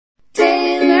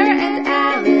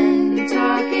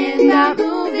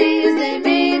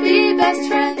best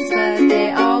friends, but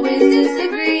they always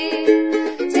disagree.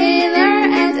 Taylor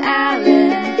and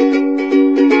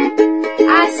Alan,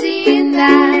 I seen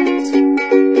that.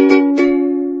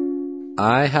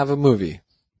 I have a movie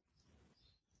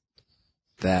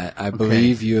that I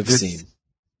believe you have seen.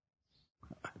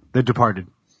 The Departed.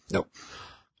 Nope.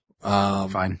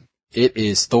 Fine. It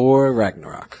is Thor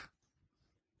Ragnarok.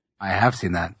 I have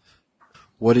seen that.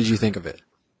 What did you think of it?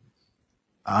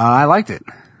 I liked it.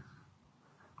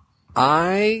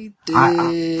 I did.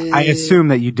 I assume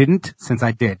that you didn't, since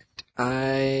I did.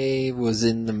 I was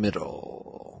in the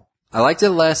middle. I liked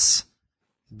it less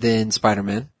than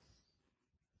Spider-Man.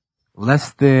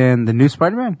 Less than the new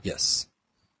Spider-Man? Yes.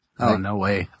 No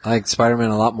way. I like Spider-Man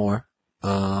a lot more.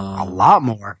 A lot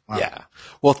more? Wow. Yeah.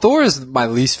 Well, Thor is my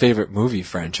least favorite movie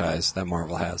franchise that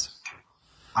Marvel has.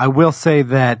 I will say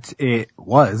that it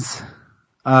was.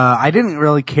 I didn't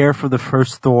really care for the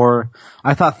first Thor.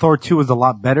 I thought Thor 2 was a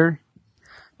lot better.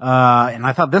 And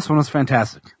I thought this one was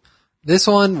fantastic. This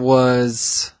one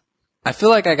was, I feel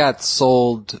like I got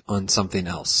sold on something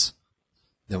else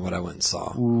than what I went and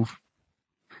saw. Oof.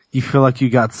 You feel like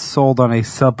you got sold on a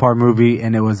subpar movie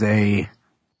and it was a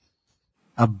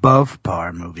above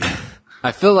par movie.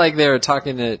 I feel like they were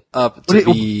talking it up to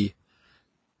be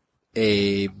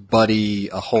a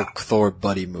Hulk Thor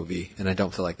buddy movie, and I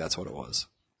don't feel like that's what it was.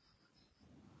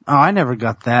 Oh, I never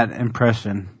got that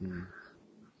impression.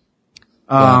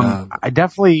 I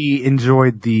definitely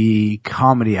enjoyed the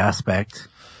comedy aspect.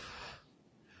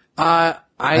 I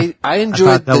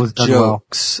enjoyed the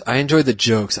jokes. Well. I enjoyed the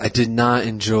jokes. I did not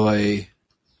enjoy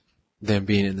them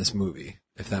being in this movie,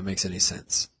 if that makes any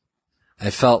sense. I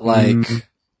felt like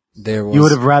there was... You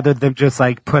would have rather them just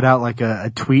like put out like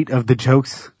a tweet of the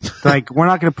jokes? Like, we're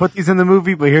not going to put these in the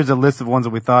movie, but here's a list of ones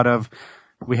that we thought of.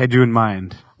 We had you in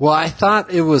mind. Well, I thought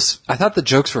the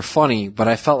jokes were funny, but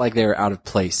I felt like they were out of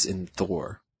place in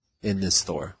this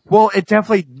Thor. Well, it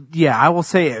definitely, yeah, I will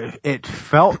say it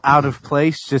felt out of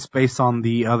place just based on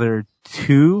the other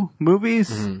two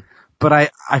movies, but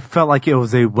I felt like it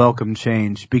was a welcome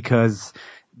change because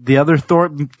the other Thor,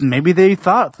 maybe they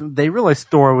realized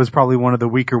Thor was probably one of the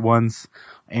weaker ones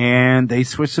and they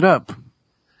switched it up.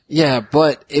 Yeah,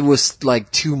 but it was like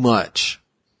too much.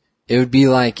 It would be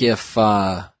like if,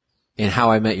 in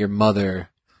How I Met Your Mother,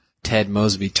 Ted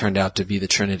Mosby turned out to be the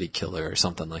Trinity Killer or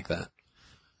something like that.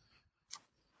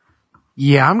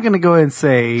 Yeah, I'm going to go ahead and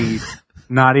say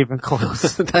not even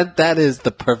close. That is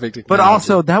the perfect analogy. But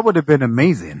also, that would have been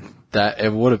amazing. That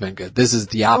it would have been good. This is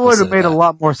the opposite. It would have made a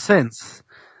lot more sense.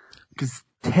 Because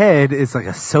Ted is like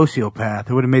a sociopath.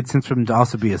 It would have made sense for him to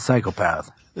also be a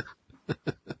psychopath.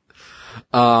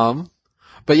 But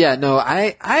yeah, no,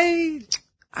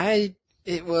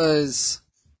 it was,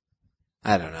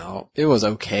 I don't know. It was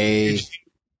okay.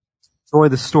 Enjoy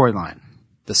the storyline.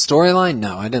 The storyline?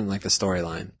 No, I didn't like the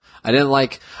storyline. I don't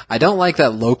like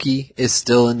that Loki is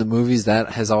still in the movies. That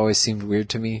has always seemed weird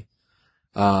to me.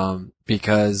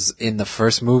 Because in the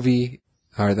first movie,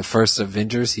 or the first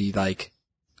Avengers, he like,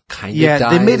 kind of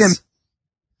dies. They made him.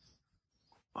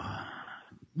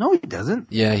 No, he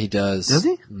doesn't. Yeah, he does. Does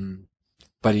he?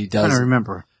 But he does. I don't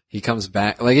remember. He comes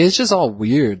back. Like, it's just all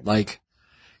weird. Like,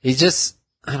 he just,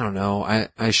 I don't know.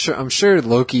 I'm sure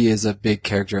Loki is a big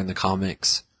character in the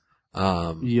comics.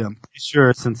 Yeah,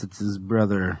 sure, since it's his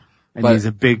brother. And he's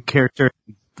a big character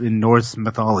in Norse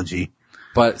mythology.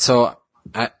 But so,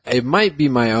 it might be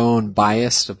my own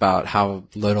bias about how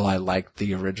little I liked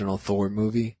the original Thor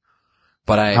movie.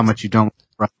 But how much you don't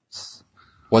like brothers.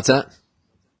 What's that?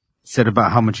 Said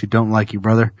about how much you don't like your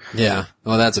brother. Yeah.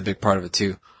 Well, that's a big part of it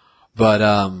too. But,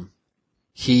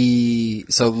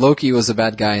 so Loki was a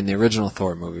bad guy in the original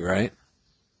Thor movie, right?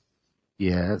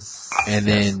 Yes. And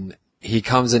then he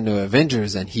comes into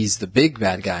Avengers and he's the big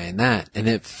bad guy in that. And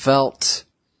it felt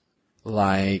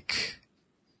like,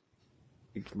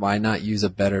 why not use a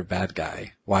better bad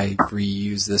guy? Why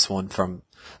reuse this one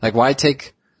why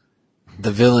take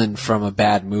the villain from a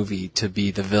bad movie to be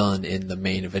the villain in the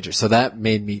main Avengers? So that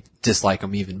made me dislike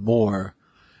him even more.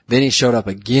 Then he showed up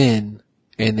again,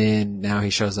 and then now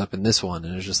he shows up in this one,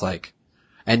 and it's just like,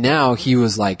 and now he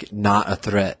was like not a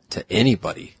threat to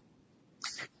anybody.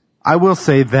 I will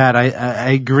say that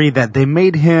I agree that they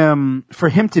made him, for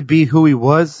him to be who he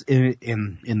was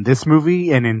in this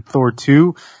movie and in Thor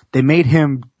 2, they made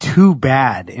him too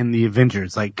bad in the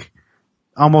Avengers, like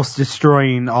almost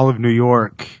destroying all of New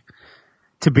York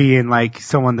to be in like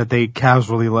someone that they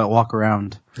casually let walk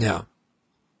around. Yeah.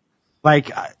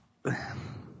 Like,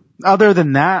 other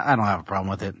than that, I don't have a problem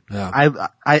with it. Yeah.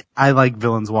 I like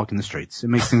villains walking the streets. It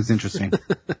makes things interesting.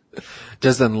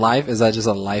 Just in life? Is that just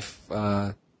a life,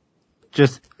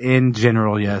 Just in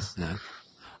general, yes. Yeah.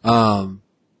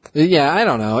 Yeah, I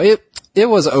don't know. It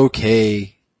was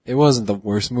okay. It wasn't the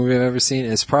worst movie I've ever seen.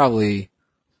 It's probably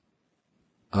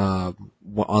on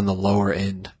the lower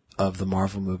end of the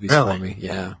Marvel movies Really? for me.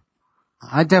 Yeah.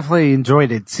 I definitely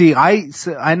enjoyed it. See,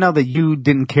 I know that you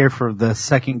didn't care for the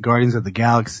second Guardians of the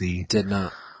Galaxy. Did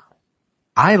not.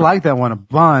 I liked that one a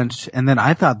bunch, and then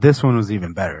I thought this one was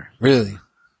even better. Really?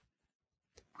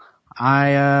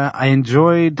 I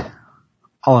enjoyed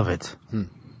all of it.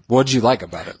 What did you like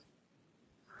about it?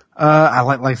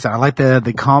 Like I said, I like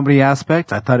the comedy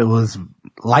aspect. I thought it was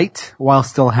light while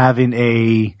still having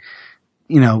a,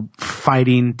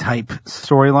 fighting type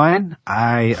storyline.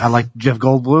 I like Jeff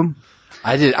Goldblum.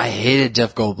 I hated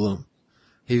Jeff Goldblum.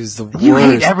 He was the worst. You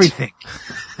hate everything.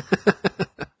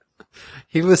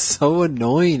 He was so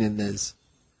annoying in this.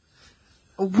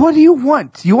 What do you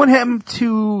want? You want him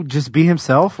to just be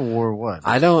himself or what?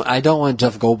 I don't want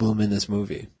Jeff Goldblum in this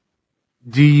movie.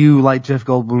 Do you like Jeff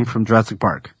Goldblum from Jurassic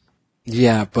Park?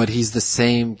 Yeah, but he's the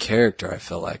same character, I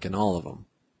feel like, in all of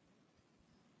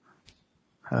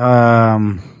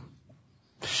them.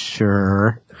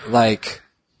 Sure. Like,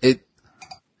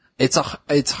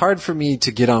 it's hard for me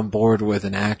to get on board with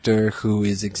an actor who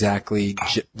is exactly,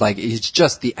 he's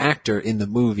just the actor in the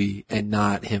movie and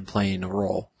not him playing a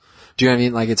role. Do you know what I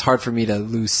mean? Like, it's hard for me to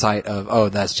lose sight of, oh,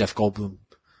 that's Jeff Goldblum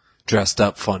dressed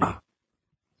up funny.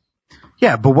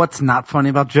 Yeah, but what's not funny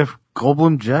about Jeff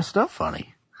Goldblum dressed up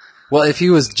funny? Well, if he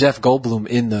was Jeff Goldblum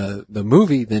in the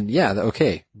movie, then yeah,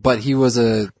 okay. But he was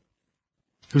Who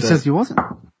says he wasn't?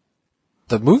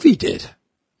 The movie did.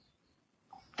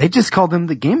 They just called him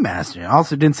the Game Master.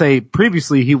 Also didn't say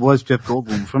previously he was Jeff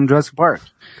Goldblum from Jurassic Park.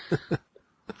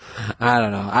 I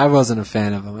don't know. I wasn't a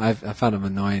fan of him. I found him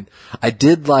annoying. I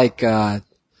did like, so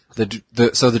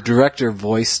the director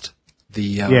voiced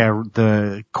the,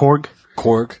 the Korg.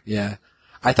 Korg, yeah.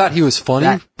 I thought he was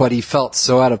funny, but he felt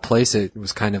so out of place it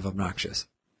was kind of obnoxious.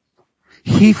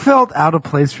 He felt out of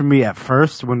place for me at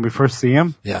first when we first see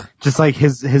him. Yeah. Just like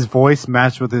his voice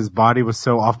matched with his body was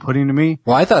so off-putting to me.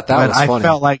 Well, I thought that was funny. I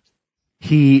felt like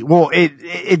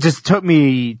it just took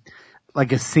me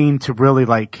like a scene to really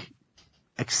like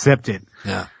accept it.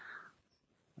 Yeah.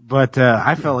 But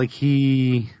I felt like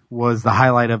he was the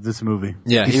highlight of this movie.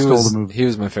 Yeah, he stole the movie. He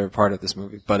was my favorite part of this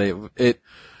movie, but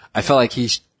I felt like he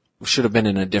should have been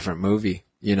in a different movie.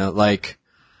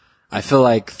 I feel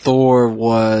like Thor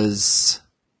was,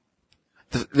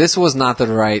 this was not the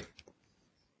right,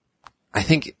 I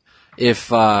think if,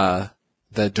 the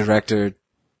director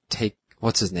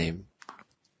what's his name?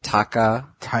 Taiki?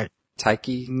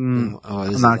 I'm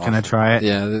not going to try it.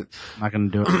 Yeah. I'm not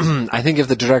going to do it. I think if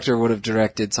the director would have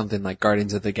directed something like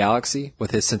Guardians of the Galaxy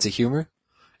with his sense of humor,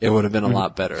 it would have been a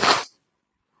lot better.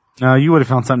 No, you would have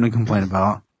found something to complain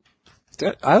about.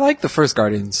 I like the first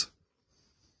Guardians.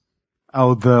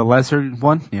 Oh, the lesser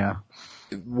one? Yeah.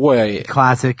 Wait.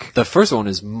 Classic. The first one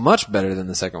is much better than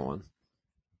the second one.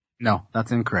 No,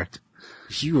 that's incorrect.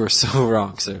 You are so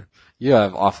wrong, sir. You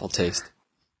have awful taste.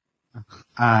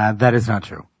 That is not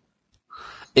true.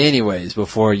 Anyways,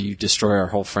 before you destroy our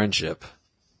whole friendship.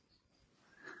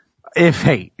 If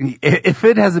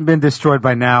it hasn't been destroyed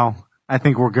by now, I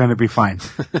think we're going to be fine.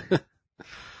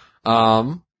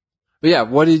 But yeah,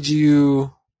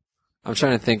 I'm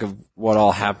trying to think of what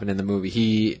all happened in the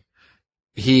movie.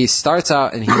 He starts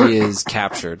out and he is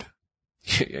captured.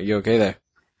 Are you okay there?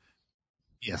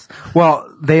 Yes.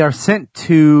 Well, they are sent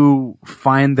to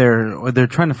they're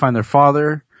trying to find their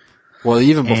father. Well,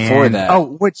 even before that.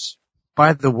 Oh, which,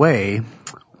 by the way,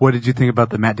 what did you think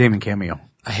about the Matt Damon cameo?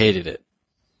 I hated it.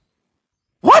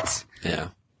 What? Yeah.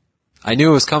 I knew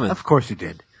it was coming. Of course you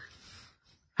did.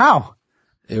 How?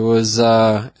 It was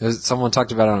someone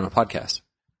talked about it on a podcast.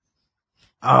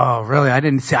 Oh, really? I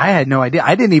had no idea.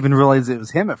 I didn't even realize it was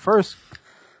him at first.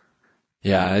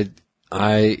 Yeah,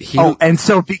 and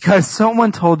so because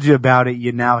someone told you about it,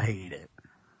 you now hate it.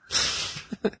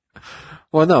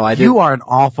 Well, no, I didn't. You are an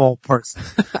awful person.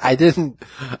 I didn't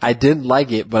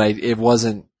like it, but it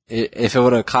wasn't, if it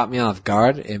would have caught me off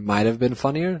guard, it might have been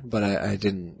funnier, but I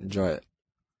didn't enjoy it.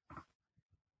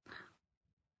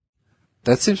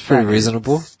 That seems pretty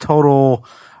reasonable. Total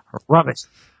rubbish.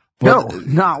 Well, No,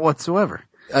 not whatsoever.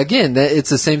 Again, it's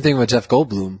the same thing with Jeff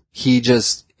Goldblum.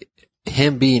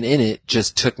 Him being in it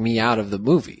just took me out of the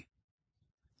movie.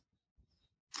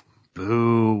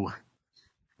 Boo.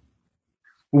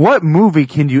 What movie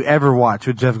can you ever watch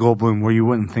with Jeff Goldblum where you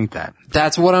wouldn't think that?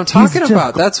 That's what I'm talking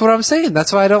about. That's what I'm saying.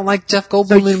 That's why I don't like Jeff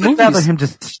Goldblum in movies. You'd rather him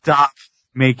just stop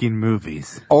making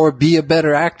movies. Or be a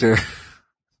better actor.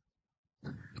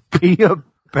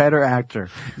 better actor.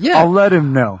 Yeah. I'll let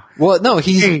him know. Well, no,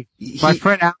 Hey, my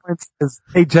friend Alan says,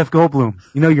 hey, Jeff Goldblum,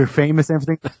 you know you're famous and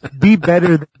everything. Be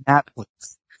better than that,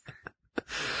 please.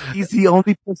 He's the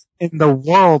only person in the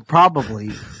world, probably,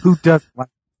 who doesn't like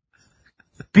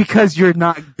it. Because you're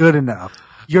not good enough.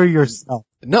 You're yourself.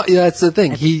 No, yeah, that's the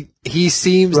thing. He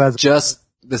seems Who has- just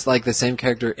this like the same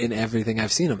character in everything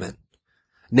I've seen him in.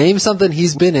 Name something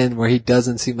he's been in where he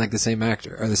doesn't seem like the same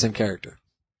actor or the same character.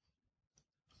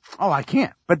 Oh, I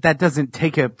can't. But that doesn't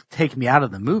take me out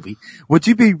of the movie. Would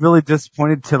you be really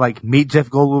disappointed to like meet Jeff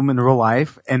Goldblum in real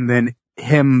life and then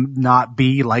him not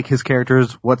be like his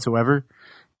characters whatsoever?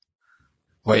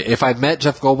 Wait, if I met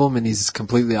Jeff Goldblum and he's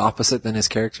completely opposite than his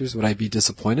characters, would I be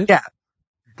disappointed? Yeah.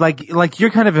 Like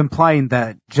you're kind of implying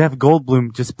that Jeff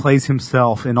Goldblum just plays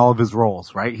himself in all of his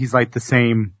roles, right? He's like the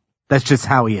same. That's just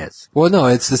how he is. Well, no,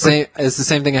 it's the same. It's the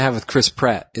same thing I have with Chris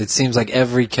Pratt. It seems like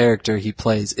every character he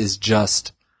plays is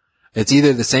just. It's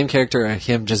either the same character or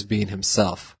him just being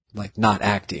himself, like not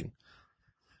acting.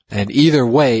 And either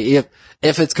way,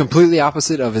 if it's completely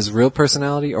opposite of his real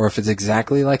personality, or if it's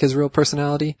exactly like his real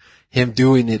personality, him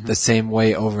doing it the same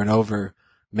way over and over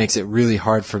makes it really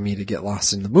hard for me to get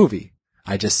lost in the movie.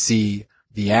 I just see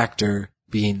the actor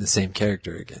being the same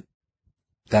character again.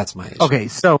 That's my issue. Okay,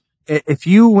 so if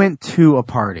you went to a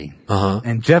party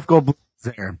and Jeff Goldblum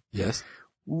was there, Yes.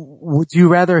 would you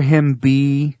rather him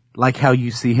be like how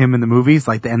you see him in the movies,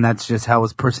 like, and that's just how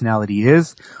his personality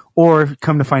is, or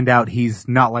come to find out he's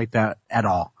not like that at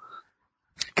all?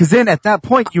 Because then at that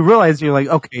point you realize you're like,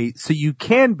 okay, so you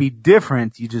can be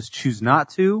different, you just choose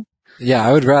not to. Yeah,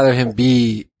 I would rather him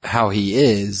be how he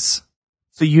is.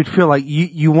 So you'd feel like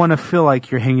you want to feel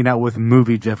like you're hanging out with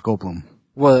movie Jeff Goldblum.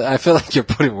 Well, I feel like you're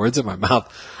putting words in my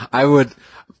mouth. I would,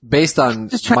 based on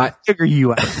Just trying to figure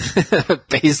you out.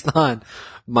 based on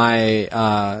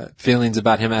my feelings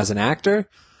about him as an actor,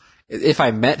 if I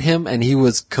met him and he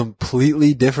was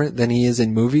completely different than he is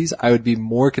in movies, I would be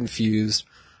more confused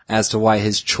as to why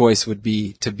his choice would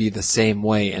be to be the same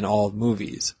way in all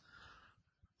movies.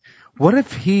 What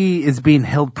if he is being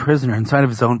held prisoner inside of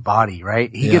his own body, right?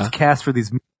 He Yeah. gets cast for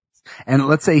these movies, and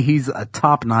let's say he's a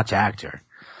top-notch actor.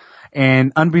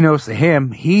 And unbeknownst to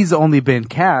him, he's only been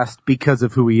cast because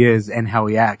of who he is and how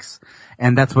he acts.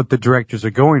 And that's what the directors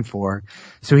are going for.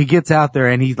 So he gets out there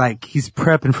and he's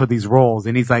prepping for these roles,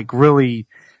 and he's like really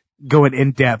going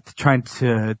in depth trying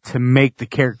to make the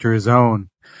character his own.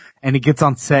 And he gets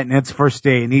on set and it's first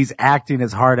day and he's acting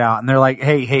his heart out, and they're like,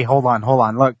 hey, hold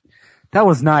on. Look, that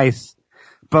was nice,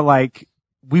 but like,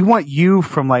 we want you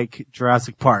from like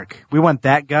Jurassic Park. We want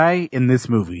that guy in this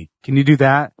movie. Can you do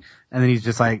that? And then he's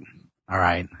just like, all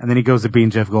right. And then he goes to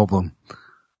being Jeff Goldblum,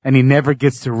 and he never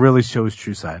gets to really show his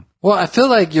true side. Well, I feel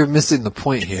like you're missing the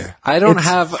point here.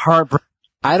 Heartbreaking.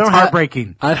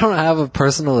 I don't have a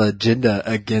personal agenda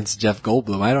against Jeff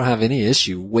Goldblum. I don't have any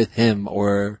issue with him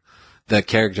or the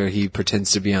character he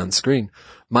pretends to be on screen.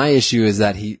 My issue is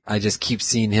that I just keep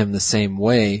seeing him the same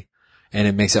way, and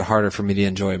it makes it harder for me to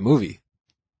enjoy a movie.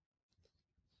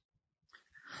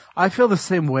 I feel the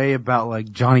same way about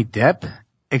like Johnny Depp,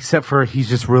 except for he's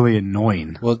just really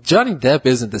annoying. Well, Johnny Depp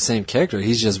isn't the same character.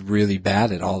 He's just really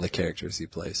bad at all the characters he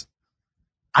plays.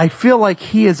 I feel like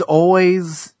he is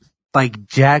always like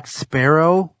Jack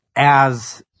Sparrow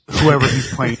as whoever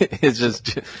he's playing. He's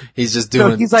just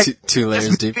doing he's like, two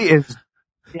layers deep.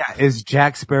 Is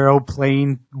Jack Sparrow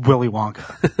playing Willy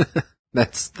Wonka?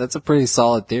 That's a pretty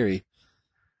solid theory.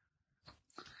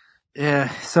 Yeah,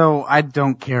 so I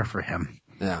don't care for him.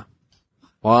 Yeah.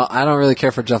 Well, I don't really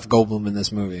care for Jeff Goldblum in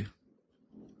this movie.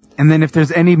 And then if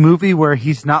there's any movie where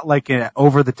he's not like an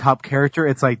over-the-top character,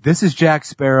 it's like, this is Jack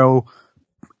Sparrow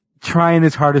trying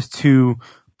his hardest to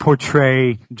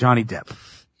portray Johnny Depp.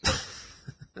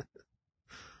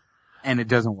 And it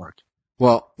doesn't work.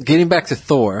 Well, getting back to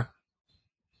Thor,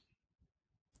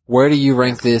 where do you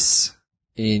rank this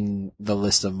in the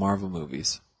list of Marvel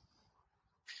movies?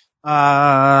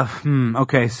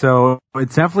 Okay, so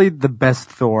it's definitely the best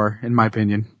Thor, in my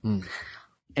opinion.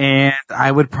 And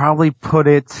I would probably put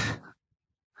it,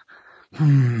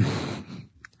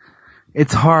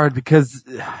 it's hard because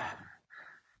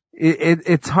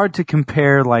it's hard to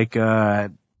compare like,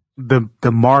 the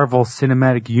Marvel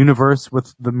Cinematic Universe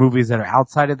with the movies that are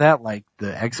outside of that, like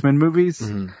the X-Men movies.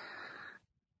 Mm-hmm.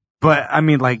 But I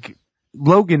mean, like,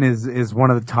 Logan is one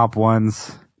of the top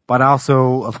ones. But I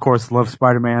also, of course, love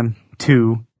Spider-Man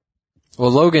 2.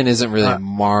 Well, Logan isn't really a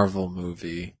Marvel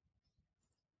movie.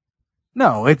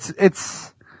 No,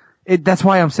 that's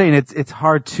why I'm saying it's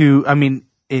hard to, I mean,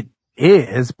 it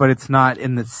is, but it's not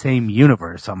in the same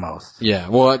universe almost. Yeah,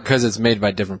 well, because it's made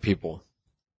by different people.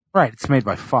 Right, it's made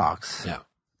by Fox. Yeah.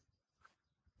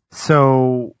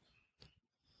 So,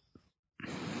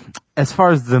 as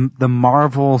far as the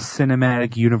Marvel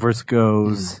Cinematic Universe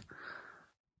goes,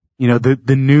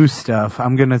 the new stuff,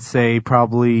 I'm gonna say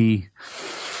probably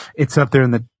it's up there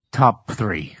in the top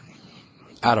 3.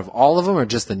 Out of all of them, or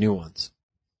just the new ones?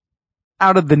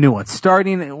 Out of the new ones,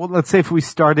 let's say if we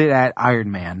started at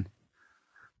Iron Man.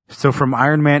 So from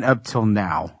Iron Man up till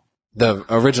now. The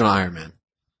original Iron Man.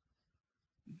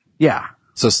 Yeah.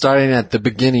 So starting at the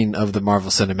beginning of the Marvel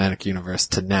Cinematic Universe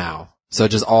to now. So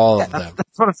just all of them.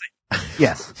 That's what I'm saying.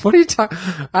 Yes. What are you talking?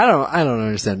 I don't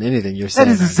understand anything you're saying.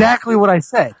 That is exactly what I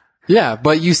said. Yeah,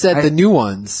 but you said the new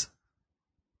ones.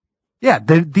 Yeah,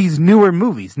 these newer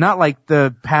movies, not like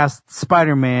the past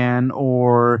Spider-Man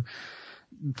or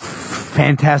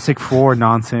Fantastic Four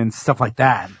nonsense, stuff like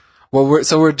that. Well,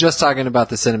 we're just talking about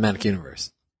the cinematic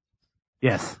universe.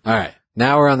 Yes. All right.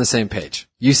 Now we're on the same page.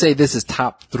 You say this is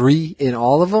top 3 in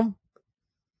all of them?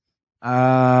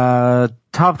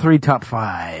 Top 3, top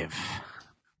 5.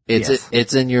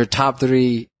 It's in your top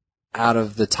 3 out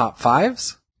of the top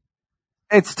 5s?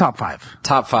 It's top 5.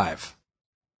 Top 5.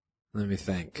 Let me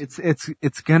think.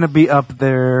 It's gonna be up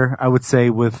there, I would say,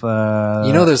 with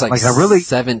there's like a really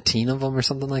 17 of them or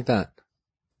something like that.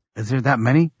 Is there that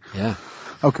many? Yeah.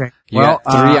 Okay. You got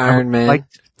 3 Iron Man,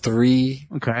 3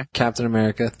 okay. Captain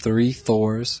America, 3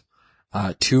 Thors,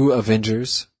 2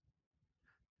 Avengers,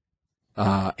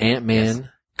 Ant-Man,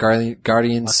 yes.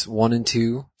 Guardians 1 and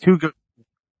 2. 2 good.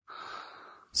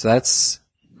 So that's,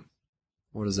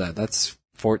 what is that? That's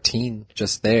 14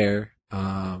 just there.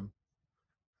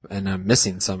 And I'm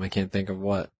missing some. I can't think of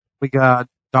what. We got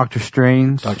Doctor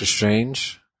Strange.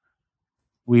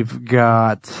 We've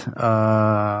got, I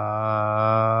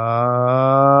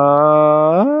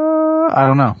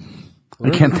don't know.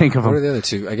 I can't think of them. What are the other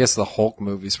 2? I guess the Hulk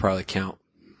movies probably count.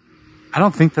 I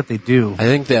don't think that they do. I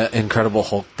think the Incredible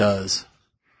Hulk does.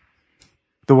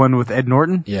 The one with Ed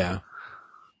Norton? Yeah.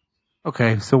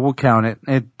 Okay, so we'll count it.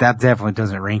 That definitely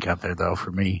doesn't rank up there, though,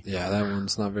 for me. Yeah, that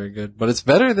one's not very good. But it's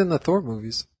better than the Thor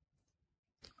movies.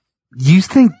 You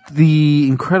think the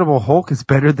Incredible Hulk is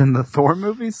better than the Thor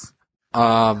movies?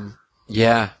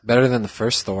 Yeah, better than the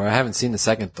first Thor. I haven't seen the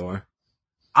second Thor.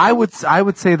 I would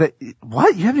say that,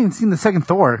 what? You haven't even seen the second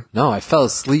Thor? No, I fell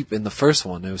asleep in the first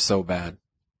one. It was so bad.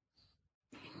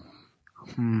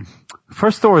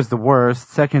 First Thor is the worst,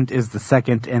 second is the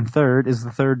second, and third is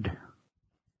the third.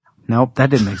 Nope, that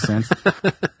didn't make sense.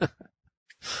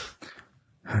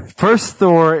 First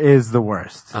Thor is the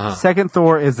worst. Uh-huh. Second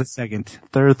Thor is the second.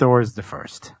 Third Thor is the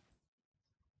first.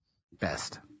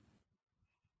 Best.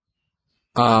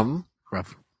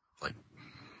 Rough.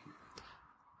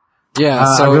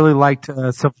 Yeah, so I really liked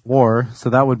Civil War, so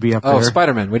that would be up there. Oh,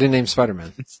 Spider-Man. We didn't name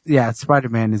Spider-Man.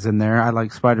 Spider-Man is in there. I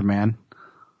like Spider-Man.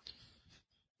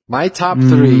 My top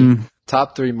 3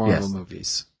 Marvel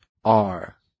movies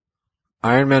are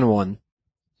Iron Man 1,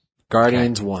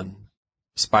 Guardians 1,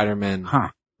 Spider-Man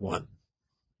 1.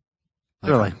 Like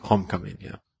Really? Homecoming,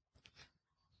 yeah.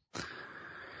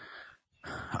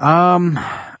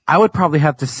 I would probably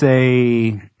have to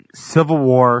say Civil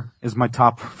War is my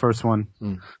top first one.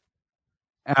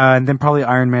 And then probably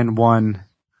Iron Man 1.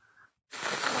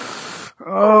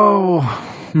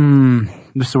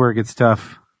 This is where it gets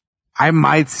tough. I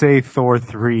might say Thor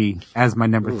 3 as my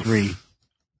number 3.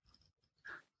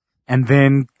 And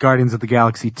then Guardians of the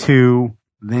Galaxy 2,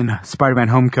 then Spider-Man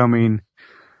Homecoming,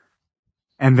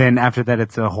 and then after that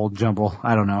it's a whole jumble.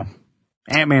 I don't know.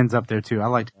 Ant-Man's up there too. I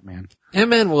liked Ant-Man.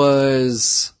 Ant-Man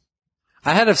was...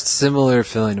 I had a similar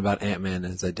feeling about Ant-Man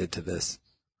as I did to this.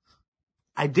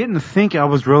 I didn't think I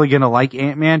was really going to like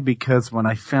Ant-Man because when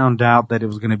I found out that it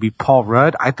was going to be Paul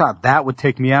Rudd, I thought that would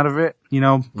take me out of it.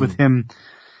 With him,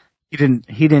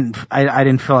 I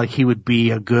didn't feel like he would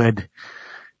be a good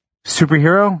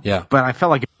superhero. Yeah. But I felt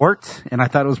like it worked and I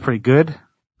thought it was pretty good.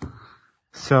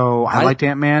 So I liked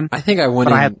Ant-Man. I think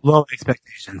I had low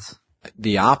expectations.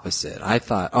 The opposite. I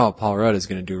thought, Paul Rudd is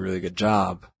going to do a really good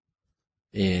job.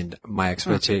 And my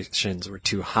expectations were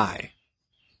too high.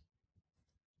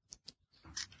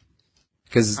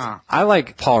 Because I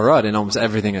like Paul Rudd in almost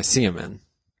everything I see him in.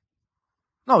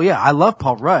 Oh yeah, I love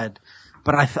Paul Rudd,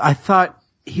 but I thought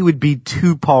he would be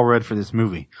too Paul Rudd for this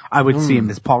movie. I would see him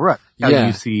as Paul Rudd. Yeah,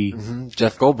 you see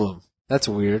Jeff Goldblum. That's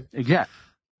weird. Yeah,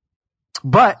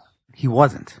 but he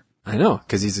wasn't. I know,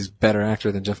 because he's a better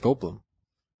actor than Jeff Goldblum.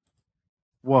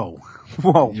 Whoa.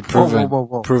 You're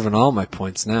proving all my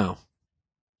points now.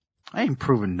 I ain't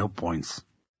proving no points.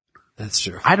 That's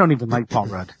true. I don't even like Paul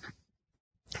Rudd.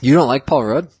 You don't like Paul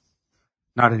Rudd?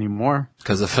 Not anymore.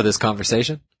 Because of this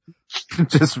conversation?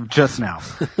 just now.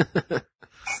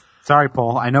 Sorry,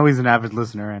 Paul. I know he's an avid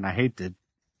listener, and I hate to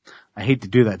I hate to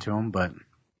do that to him, but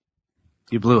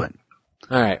you blew it.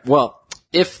 All right. Well,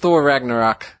 if Thor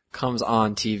Ragnarok comes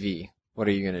on TV, what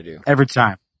are you going to do? Every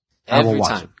time. I will Every watch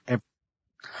time. it.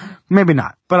 Maybe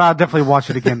not, but I'll definitely watch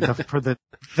it again for the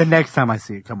next time I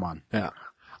see it. Come on. Yeah.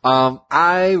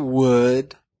 I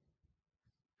would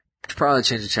probably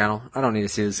change the channel. I don't need to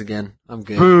see this again. I'm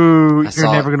good. Boo! You're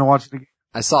saw never it. going to watch it again.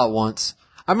 I saw it once.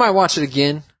 I might watch it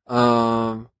again.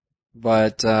 But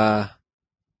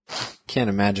can't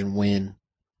imagine when.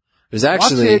 There's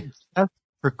actually Watch it just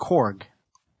for Korg.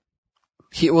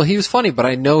 he was funny, but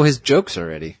I know his jokes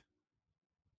already.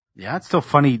 Yeah, it's still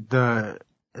funny.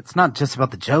 It's not just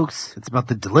about the jokes; it's about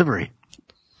the delivery.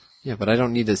 Yeah, but I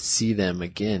don't need to see them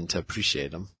again to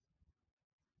appreciate them.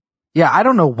 Yeah, I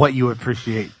don't know what you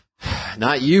appreciate.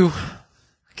 Not you.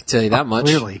 I can tell you that much.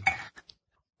 Clearly.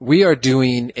 We are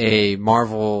doing a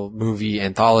Marvel movie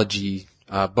anthology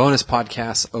bonus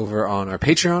podcast over on our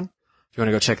Patreon. If you want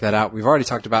to go check that out. We've already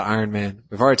talked about Iron Man.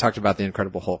 We've already talked about the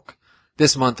Incredible Hulk.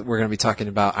 This month we're going to be talking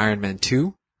about Iron Man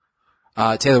 2.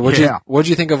 Taylor, what'd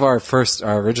you think of our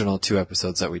original 2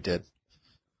 episodes that we did?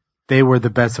 They were the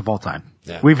best of all time.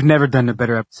 Yeah. We've never done a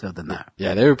better episode than that.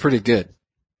 Yeah, they were pretty good.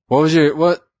 What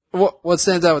was what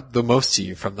stands out the most to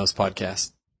you from those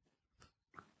podcasts?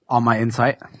 On my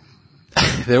insight.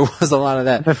 There was a lot of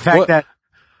that. The fact that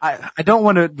I don't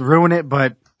want to ruin it,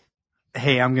 but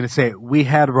hey, I'm going to say it. We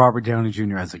had Robert Downey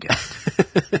Jr. as a guest,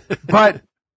 but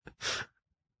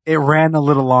it ran a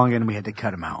little long and we had to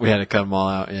cut him out. We had to cut them all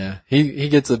out. Yeah, he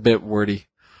gets a bit wordy.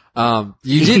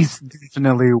 He's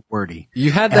definitely wordy.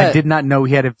 You had and that. I did not know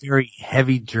he had a very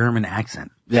heavy German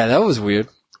accent. Yeah, that was weird.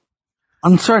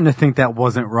 I'm starting to think that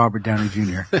wasn't Robert Downey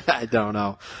Jr. I don't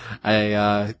know.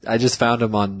 I just found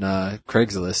him on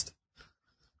Craigslist.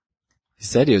 He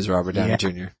said he was Robert Downey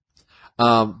Jr.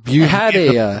 You had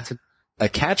a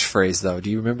catchphrase though.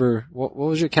 Do you remember what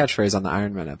was your catchphrase on the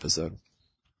Iron Man episode?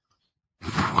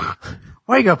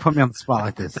 Why you gotta put me on the spot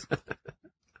like this?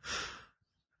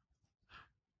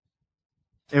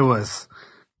 It was,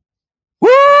 woo,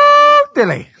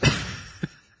 Dilly.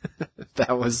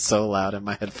 That was so loud in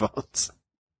my headphones.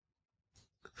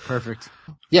 Perfect.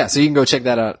 Yeah, so you can go check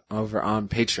that out over on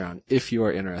Patreon if you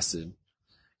are interested.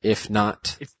 If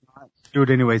not, Do it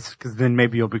anyways, because then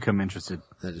maybe you'll become interested.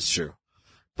 that is true.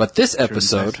 But this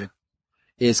episode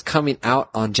is coming out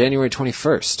on January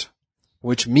 21st,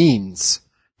 which means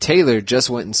Taylor just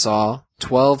went and saw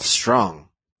 12 Strong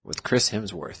with Chris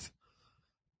Hemsworth.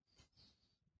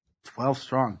 12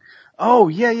 Strong. Oh,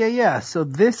 yeah. So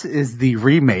this is the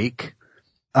remake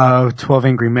of 12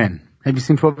 Angry Men. Have you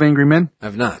seen 12 Angry Men?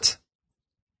 I've not.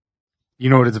 You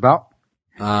know what it's about?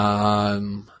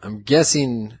 I'm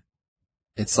guessing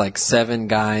it's like 7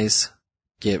 guys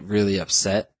get really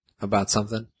upset about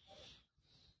something.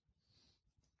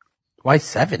 Why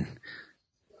 7?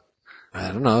 I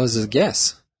don't know. It was a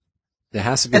guess. There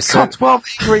has to be It's called 12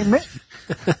 Angry Men.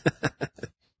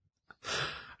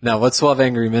 Now, what's 12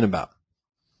 Angry Men about?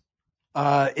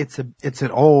 It's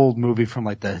an old movie from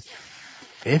like the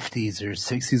 50s or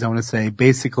 60s, I want to say,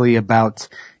 basically about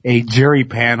a jury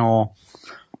panel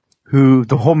who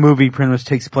the whole movie pretty much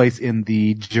takes place in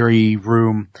the jury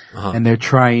room, and they're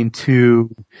trying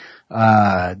to,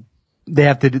 they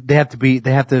have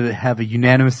to have a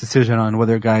unanimous decision on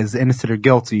whether a guy is innocent or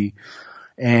guilty,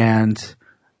 and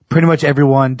pretty much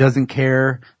everyone doesn't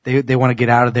care. They want to get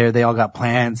out of there. They all got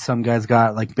plans. Some guys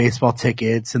got like baseball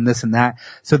tickets and this and that.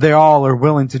 So they all are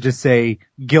willing to just say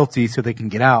guilty so they can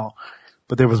get out.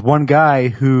 But there was one guy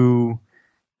who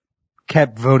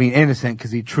kept voting innocent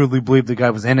because he truly believed the guy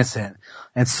was innocent.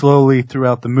 And slowly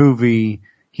throughout the movie,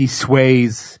 he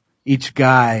sways each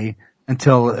guy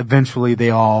until eventually they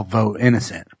all vote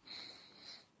innocent.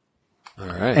 All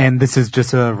right. And this is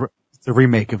just a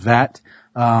remake of that.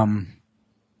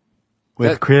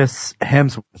 With Chris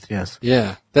Hemsworth, yes.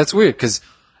 Yeah, that's weird because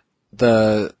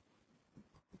the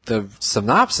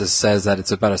synopsis says that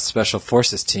it's about a special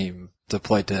forces team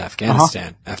deployed to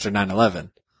Afghanistan after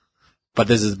 9/11. But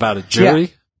this is about a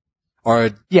jury?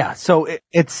 Yeah, so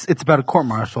it's about a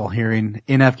court-martial hearing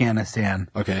in Afghanistan.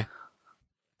 Okay.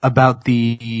 About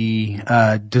the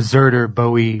deserter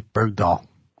Bowie Bergdahl.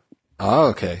 Oh,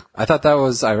 okay. I thought that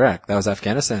was Iraq. That was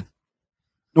Afghanistan.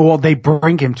 Well, they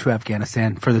bring him to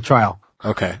Afghanistan for the trial.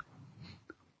 Okay.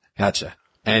 Gotcha.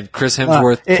 And Chris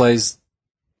Hemsworth plays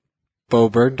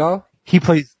Bo Bergdahl? He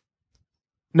plays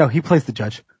the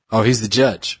judge. Oh, he's the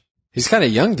judge. He's kind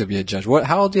of young to be a judge.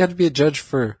 How old do you have to be a judge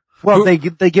for? Well, they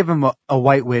give him a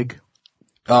white wig.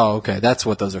 Oh, okay. That's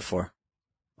what those are for.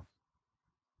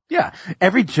 Yeah.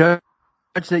 Every judge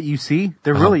that you see,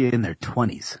 they're really in their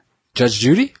 20s. Judge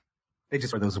Judy? They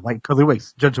just wear those white curly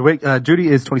wigs. Judy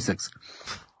is 26.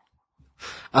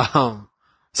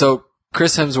 So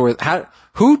Chris Hemsworth,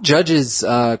 who judges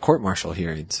court-martial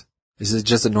hearings? Is it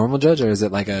just a normal judge, or is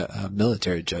it like a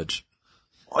military judge?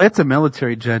 Well, it's a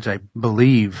military judge, I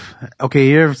believe. Okay,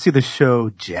 you ever see the show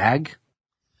Jag?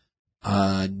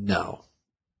 No.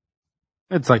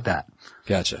 It's like that.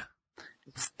 Gotcha.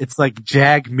 It's like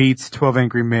Jag meets 12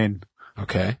 Angry Men.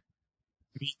 Okay.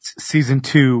 Meets season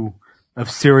 2 of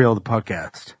Serial, the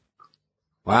podcast.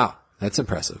 Wow, that's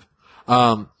impressive.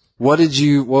 What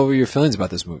were your feelings about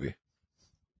this movie?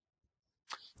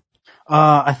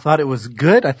 I thought it was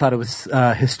good. I thought it was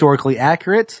historically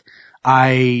accurate.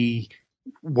 I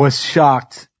was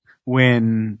shocked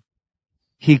when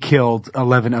he killed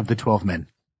 11 of the 12 men.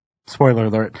 Spoiler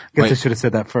alert. I guess I should have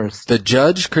said that first. The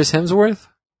judge, Chris Hemsworth?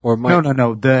 Or Mike?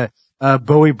 No. The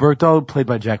Bowie Bergdahl, played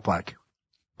by Jack Black.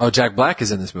 Oh, Jack Black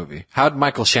is in this movie. How'd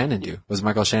Michael Shannon do? Was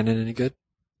Michael Shannon any good?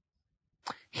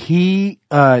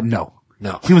 No.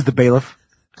 No. He was the bailiff.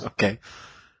 Okay.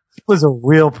 He was a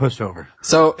real pushover.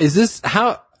 So is this,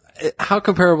 how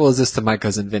comparable is this to My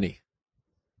Cousin Vinny?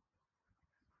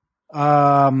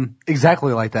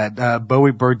 Exactly like that.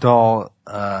 Bowie Bergdahl,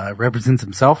 represents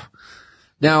himself.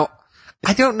 Now,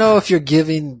 I don't know if you're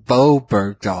giving Bo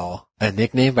Bergdahl a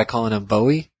nickname by calling him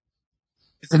Bowie.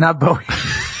 Is it not Bowie?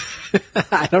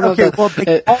 I don't know. Okay, if well,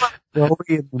 they call him Bowie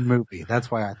in the movie. That's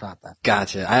why I thought that.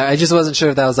 Gotcha. I just wasn't sure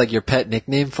if that was like your pet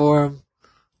nickname for him.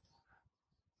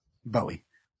 Bowie.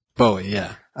 Bowie,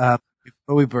 yeah.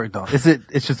 Bowie Bergdahl.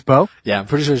 It's just Bo? Yeah, I'm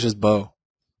pretty sure it's just Bo.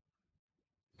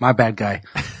 My bad guy.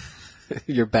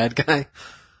 Your bad guy?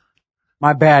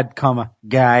 My bad,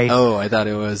 guy. Oh, I thought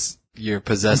it was your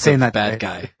possessive bad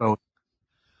guy. Oh.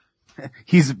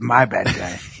 He's my bad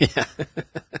guy. Yeah.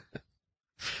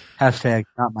 Hashtag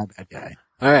not my bad guy.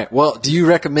 All right. Well, do you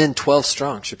recommend 12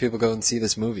 Strong? Should people go and see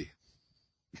this movie?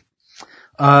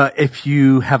 If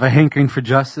you have a hankering for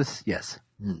justice, yes.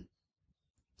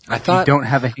 I thought you don't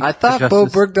have a hankering I thought for Bo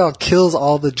justice. Bergdahl kills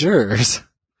all the jurors.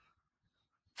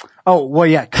 Oh, well,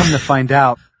 yeah, come to find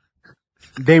out,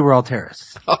 they were all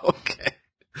terrorists. Okay.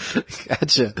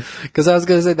 Gotcha. Because I was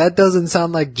going to say, that doesn't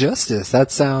sound like justice.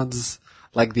 That sounds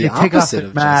like the They take off opposite the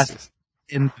of mask, justice.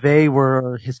 and they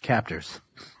were his captors.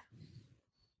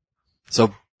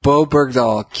 So Bo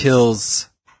Bergdahl kills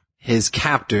his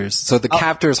captors. So the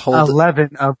captors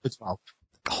 11 of the 12.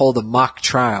 hold a mock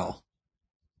trial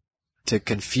to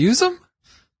confuse him?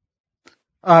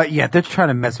 Yeah, they're trying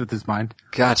to mess with his mind.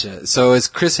 Gotcha. So is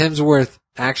Chris Hemsworth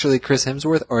actually Chris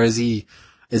Hemsworth, or is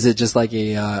it just like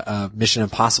a Mission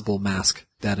Impossible mask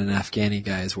that an Afghani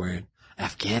guy is wearing?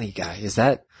 Afghani guy?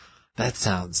 That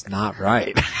sounds not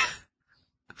right.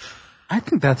 I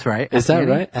think that's right. Is that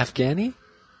right? Afghani?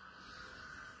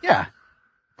 Yeah.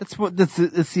 That's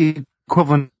the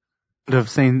equivalent of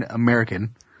saying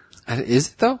American. Is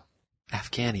it though?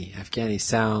 Afghani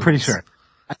sounds... Pretty sure.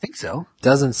 I think so.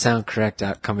 Doesn't sound correct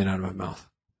coming out of my mouth.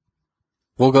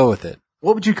 We'll go with it.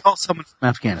 What would you call someone from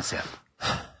Afghanistan?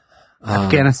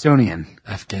 Afghanistonian.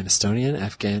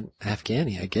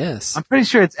 Afghani, I guess. I'm pretty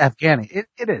sure it's Afghani.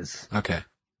 It is. Okay.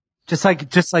 Just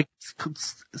like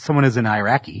someone is an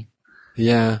Iraqi.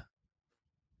 Yeah.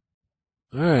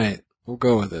 All right. We'll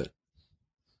go with it.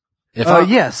 If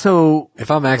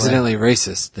I'm accidentally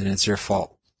racist, then it's your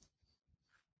fault.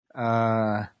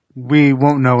 We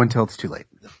won't know until it's too late.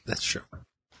 That's true.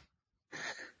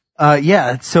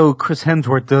 So Chris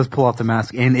Hemsworth does pull off the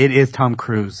mask, and it is Tom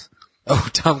Cruise. Oh,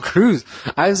 Tom Cruise.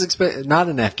 I was expecting, not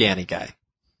an Afghani guy.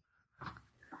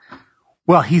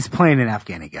 Well, he's playing an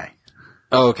Afghani guy.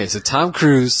 Oh, okay. So Tom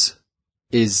Cruise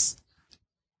is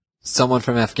someone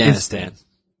from Afghanistan.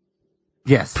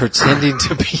 Yes. Pretending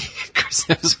to be Chris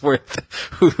Hemsworth,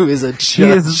 who is a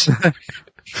judge.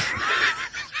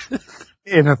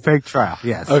 In a fake trial,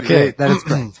 yes. Okay. That is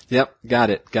correct. Yep. Got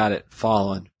it.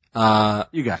 Following.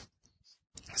 You got it.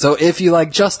 So if you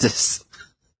like justice,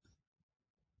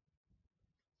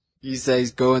 you say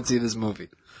go and see this movie.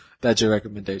 That's your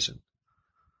recommendation.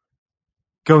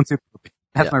 Go and see the movie.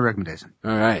 That's my recommendation.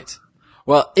 All right.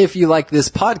 Well, if you like this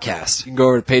podcast, you can go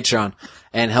over to Patreon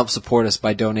and help support us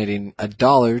by donating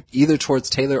 $1 either towards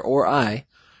Taylor or I.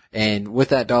 And with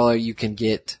that dollar, you can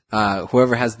get,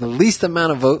 whoever has the least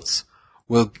amount of votes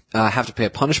will, have to pay a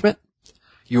punishment.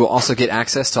 You will also get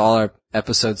access to all our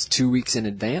episodes 2 weeks in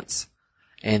advance.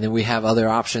 And then we have other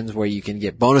options where you can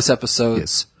get bonus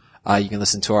episodes. Yes. You can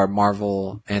listen to our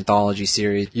Marvel anthology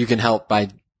series. You can help by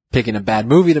picking a bad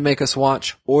movie to make us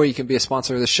watch, or you can be a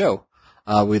sponsor of the show.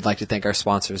 We'd like to thank our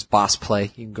sponsors, Boss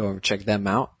Play. You can go over and check them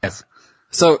out. Yes.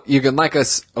 So you can like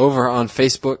us over on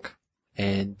Facebook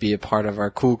and be a part of our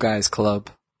Cool Guys Club.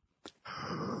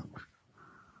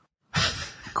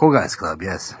 Cool Guys Club,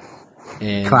 yes.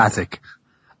 And, Classic.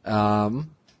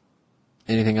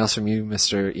 Anything else from you,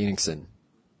 Mr. Eningson?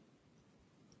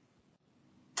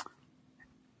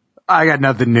 I got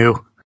nothing new.